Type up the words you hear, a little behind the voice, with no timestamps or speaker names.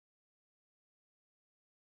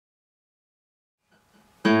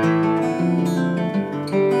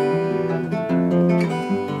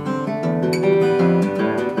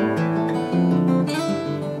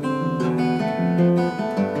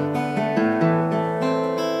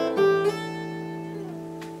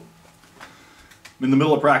I'm in the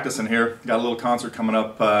middle of practicing here. Got a little concert coming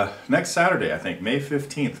up next Saturday, I think, May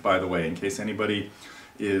 15th, by the way, in case anybody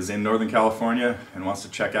is in Northern California and wants to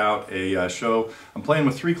check out a show. I'm playing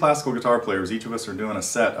with 3 classical guitar players. Each of us are doing a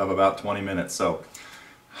set of about 20 minutes, so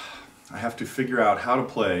I have to figure out how to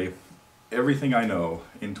play everything I know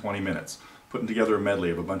in 20 minutes, putting together a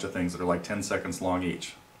medley of a bunch of things that are like 10 seconds long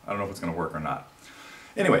each. I don't know if it's going to work or not.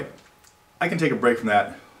 Anyway, I can take a break from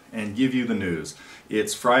that and give you the news.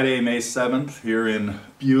 It's Friday, May 7th here in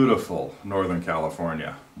beautiful Northern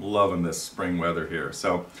California. Loving this spring weather here.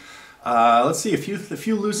 So let's see, a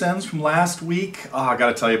few loose ends from last week. Oh, I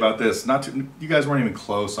gotta tell you about this. You guys weren't even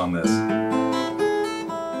close on this.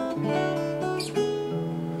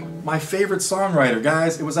 My favorite songwriter,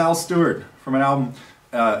 guys, it was Al Stewart from an album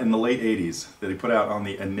in the late 80s that he put out on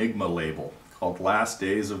the Enigma label called Last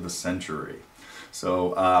Days of the Century.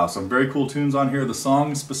 So some very cool tunes on here. The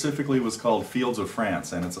song specifically was called Fields of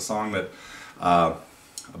France, and it's a song that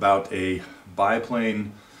about a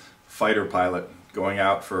biplane fighter pilot going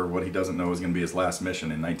out for what he doesn't know is going to be his last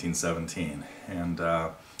mission in 1917. And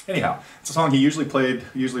anyhow, it's a song he usually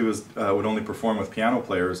would only perform with piano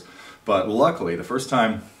players, but luckily the first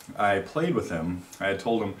time I played with him, I had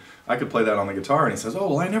told him I could play that on the guitar, and he says, "Oh,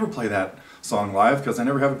 well, I never play that song live because I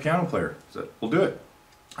never have a piano player." I said, "We'll do it."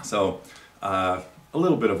 So a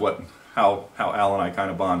little bit of how Al and I kind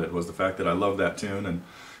of bonded was the fact that I loved that tune and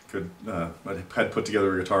had put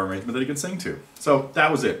together a guitar arrangement that he could sing to. So that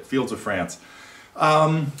was it, Fields of France.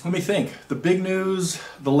 Let me think. The big news,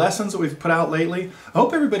 the lessons that we've put out lately. I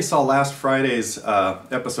hope everybody saw last Friday's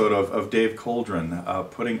episode of Dave Coldren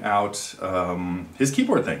putting out his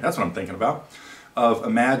keyboard thing. That's what I'm thinking about. Of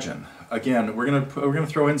Imagine. Again, we're gonna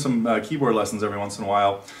throw in some keyboard lessons every once in a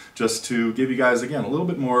while, just to give you guys again a little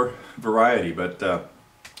bit more variety. But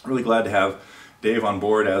really glad to have Dave on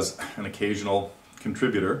board as an occasional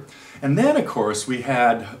contributor. And then, of course, we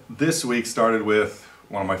had this week started with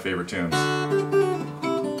one of my favorite tunes.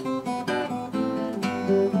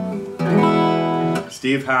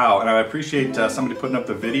 Steve Howe, and I appreciate somebody putting up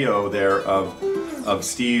the video there of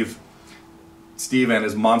Steve and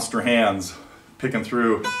his monster hands picking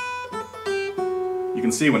through. You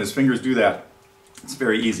can see when his fingers do that, it's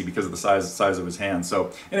very easy because of the size of his hands.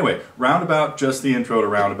 So anyway, Roundabout, just the intro to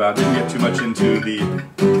Roundabout. Didn't get too much into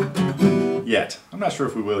the yet. I'm not sure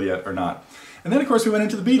if we will yet or not. And then of course we went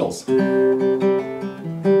into the Beatles.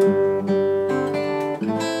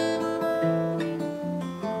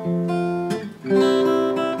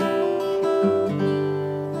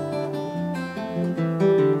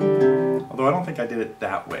 Although I don't think I did it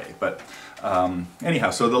that way, but anyhow,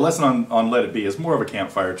 so the lesson on Let It Be is more of a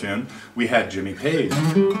campfire tune. We had Jimmy Page.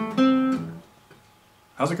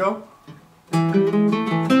 How's it go?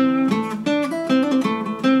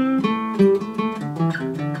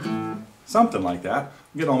 Something like that.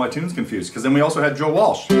 I'm getting all my tunes confused, because then we also had Joe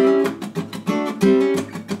Walsh.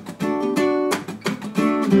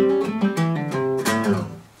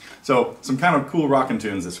 So some kind of cool rockin'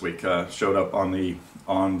 tunes this week showed up on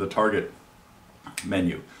the Target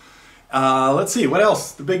menu. Let's see, what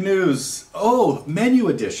else? The big news. Oh, menu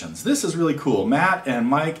additions. This is really cool. Matt and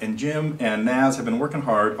Mike and Jim and Naz have been working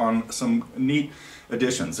hard on some neat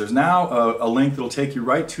additions. There's now a link that'll take you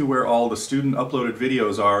right to where all the student uploaded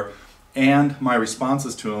videos are and my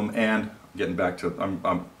responses to them, and getting back to,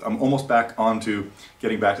 I'm almost back on to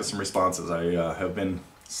getting back to some responses. I have been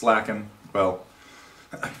slacking, well,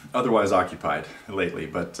 otherwise occupied lately,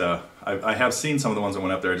 but I have seen some of the ones that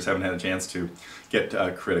went up there. I just haven't had a chance to get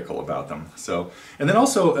critical about them. So, and then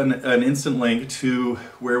also an instant link to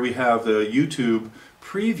where we have the YouTube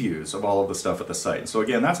previews of all of the stuff at the site. So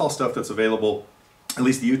again, that's all stuff that's available, at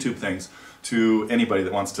least the YouTube things, to anybody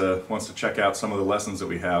that wants to check out some of the lessons that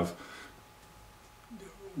we have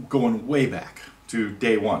going way back to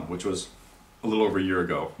day one, which was a little over a year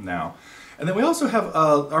ago now. And then we also have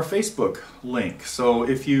our Facebook link. So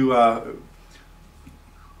if you,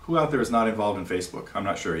 who out there is not involved in Facebook? I'm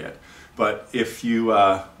not sure yet. But if you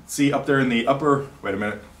see up there in the upper, wait a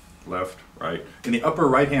minute, left, right, in the upper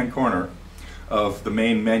right-hand corner of the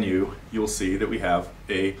main menu, you'll see that we have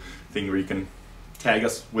a thing where you can tag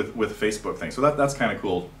us with a Facebook thing. So that's kind of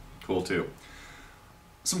cool too.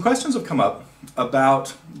 Some questions have come up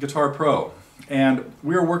about Guitar Pro, and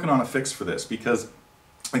we're working on a fix for this because,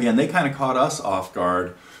 again, they kind of caught us off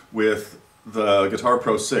guard with the Guitar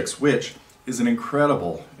Pro 6, which is an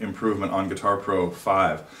incredible improvement on Guitar Pro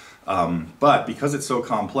 5. But because it's so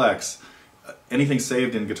complex, anything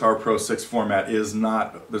saved in Guitar Pro 6 format is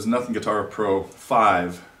not, there's nothing Guitar Pro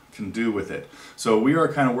 5 can do with it. So we are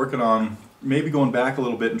kind of working on maybe going back a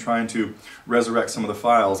little bit and trying to resurrect some of the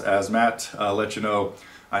files. As Matt let you know,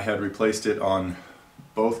 I had replaced it on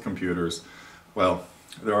both computers. Well,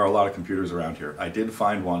 there are a lot of computers around here. I did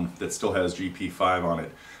find one that still has GP5 on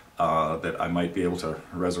it that I might be able to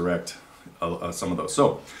resurrect some of those.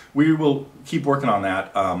 So we will keep working on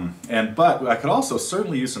that. But I could also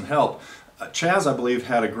certainly use some help. Chaz, I believe,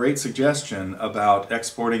 had a great suggestion about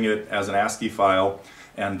exporting it as an ASCII file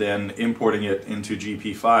and then importing it into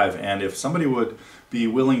GP5. And if somebody would be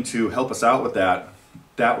willing to help us out with that,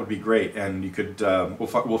 that would be great. And you could,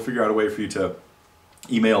 we'll figure out a way for you to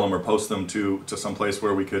email them or post them to some place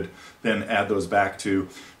where we could then add those back to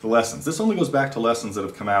the lessons. This only goes back to lessons that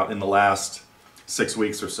have come out in the last 6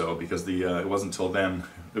 weeks or so, because it wasn't until then,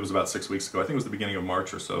 it was about 6 weeks ago, I think it was the beginning of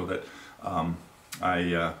March or so, that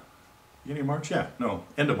beginning of March? Yeah, no,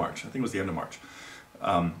 end of March. I think it was the end of March.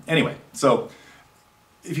 Anyway, so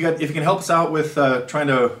if you can help us out with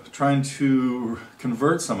trying to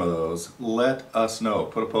convert some of those, let us know.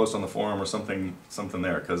 Put a post on the forum or something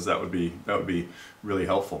there, because that would be really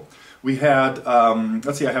helpful. We had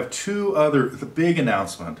let's see, I have two other. The big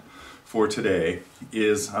announcement for today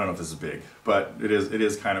is, I don't know if this is big, but it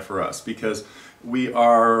is kind of for us, because we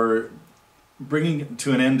are bringing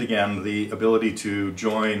to an end again the ability to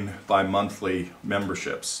join bi-monthly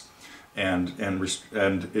memberships, and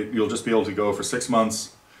you'll just be able to go for 6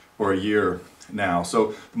 months or a year now.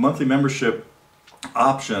 So the monthly membership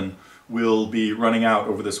option will be running out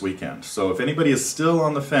over this weekend. So if anybody is still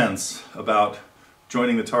on the fence about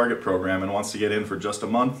joining the Target program and wants to get in for just a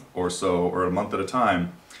month or so, or a month at a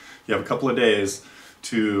time, you have a couple of days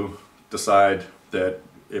to decide that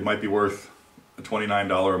it might be worth a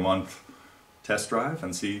 $29 a month test drive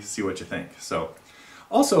and see what you think. So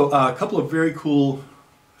also a couple of very cool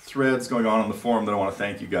threads going on the forum that I want to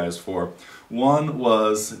thank you guys for. One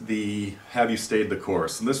was the "Have you stayed the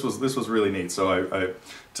course?" and this was really neat. So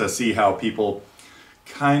to see how people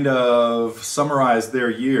kind of summarize their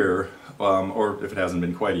year, or if it hasn't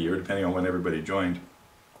been quite a year, depending on when everybody joined,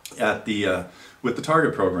 at the with the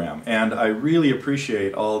Target program. And I really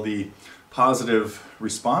appreciate all the positive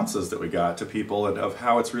responses that we got to people of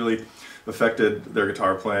how it's really affected their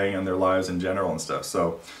guitar playing and their lives in general and stuff.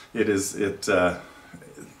 So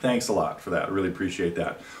thanks a lot for that. I really appreciate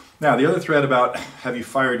that. Now, the other thread about "have you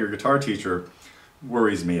fired your guitar teacher"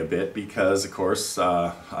 worries me a bit, because of course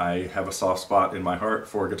I have a soft spot in my heart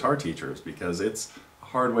for guitar teachers, because it's a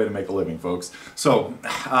hard way to make a living, folks. So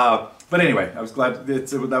but anyway, I was glad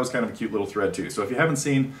that was kind of a cute little thread too. So if you haven't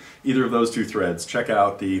seen either of those two threads, check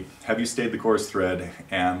out the "Have you stayed the course" thread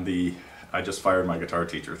and the "I just fired my guitar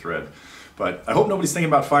teacher" thread. But I hope nobody's thinking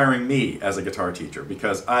about firing me as a guitar teacher,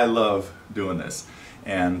 because I love doing this.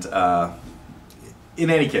 And in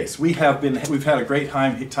any case, we've had a great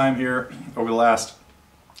time here over the last,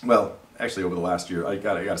 well, actually over the last year. I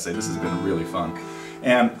gotta say, this has been really fun.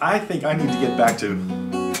 And I think I need to get back to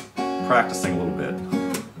practicing a little bit.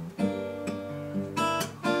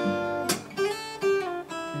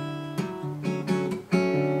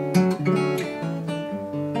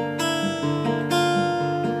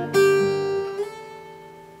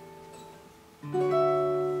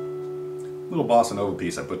 Little bossa nova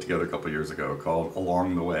piece I put together a couple years ago called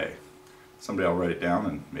 "Along the Way." Someday I'll write it down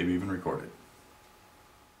and maybe even record it.